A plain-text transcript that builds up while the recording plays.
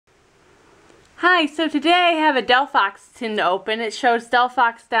Hi, so today I have a Delphox tin to open. It shows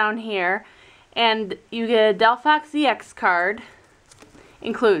Delphox down here, and you get a Delphox EX card.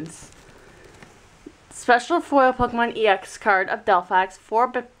 Includes special foil Pokemon EX card of Delphox,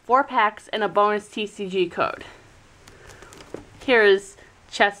 four packs, and a bonus TCG code. Here is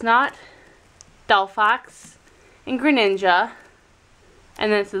Chestnut, Delphox, and Greninja,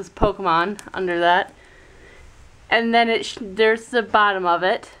 and then it says Pokemon under that. And then there's the bottom of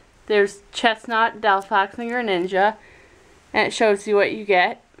it. There's Chestnut, Delphox, and Greninja, and it shows you what you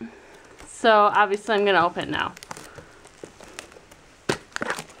get. So obviously I'm going to open it now.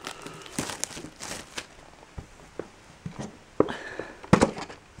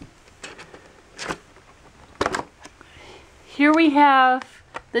 Here we have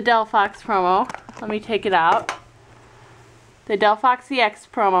the Delphox promo. Let me take it out. The Delphox EX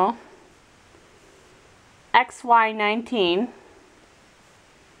promo. XY19.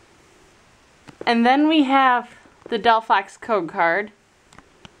 And then we have the Delphox code card.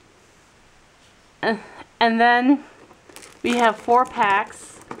 And then we have 4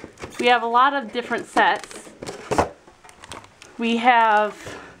 packs. We have a lot of different sets. We have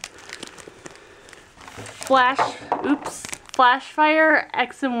Flashfire,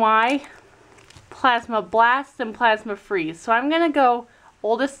 X and Y, Plasma Blast, and Plasma Freeze. So I'm going to go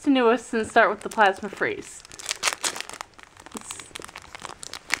oldest to newest and start with the Plasma Freeze.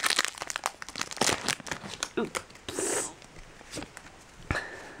 Oops.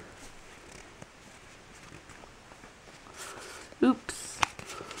 Oops.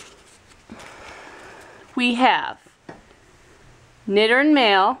 We have Nidoran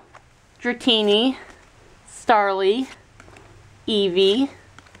Male, Dratini, Starly, Eevee,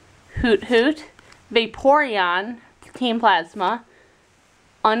 Hoot, Vaporeon, Team Plasma,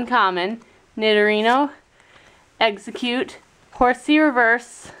 Uncommon, Nidorino, Execute, Horsey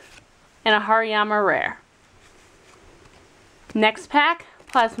Reverse, and a Hariyama Rare. Next pack,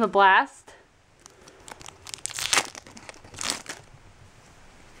 Plasma Blast.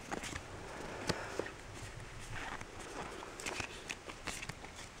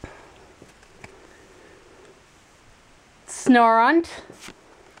 Snorunt,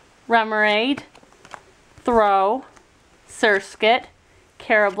 Remoraid, Throw, Surskit,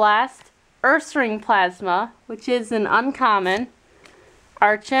 Carablast, Ursaring Plasma, which is an uncommon,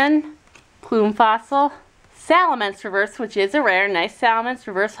 Archon, Plume Fossil, Salamence Reverse, which is a rare, nice Salamence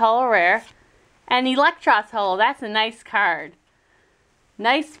Reverse Holo Rare, and Electros Holo. That's a nice card.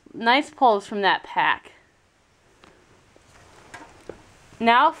 Nice pulls from that pack.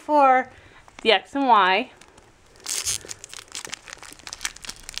 Now for the X and Y.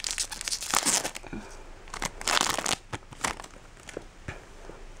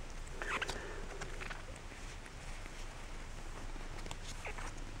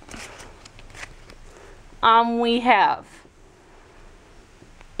 We have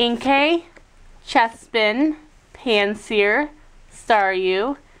Inkay, Chespin, Pansear,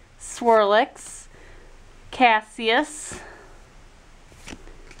 Staryu, Swirlix, Cassius,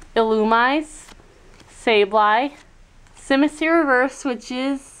 Illumise, Sableye, Simisear Reverse, which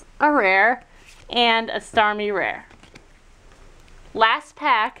is a rare, and a Starmie Rare. Last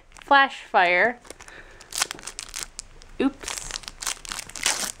pack, Flashfire. Oops.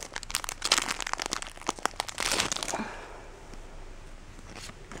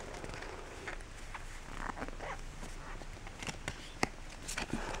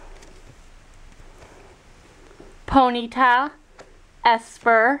 Ponyta,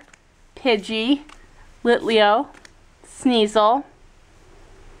 Esper, Pidgey, Litleo, Sneasel,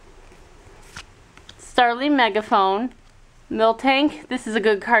 Starly Megaphone, Miltank. This is a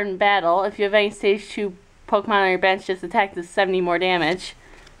good card in battle. If you have any stage 2 Pokemon on your bench, just attack this 70 more damage.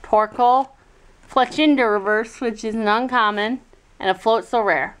 Torkoal, Fletchinder Reverse, which is an uncommon, and a Floatzel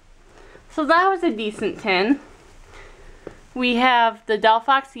Rare. So that was a decent tin. We have the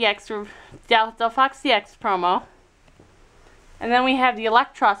Delphox EX promo. And then we have the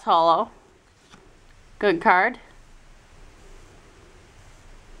Electros Holo. Good card.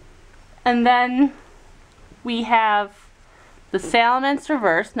 And then we have the Salamence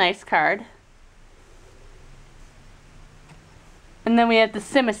Reverse. Nice card. And then we have the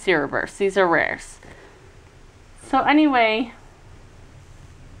Simisear Reverse. These are rares. So anyway.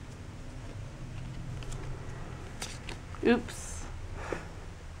 Oops.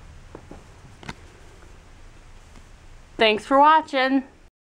 Thanks for watching.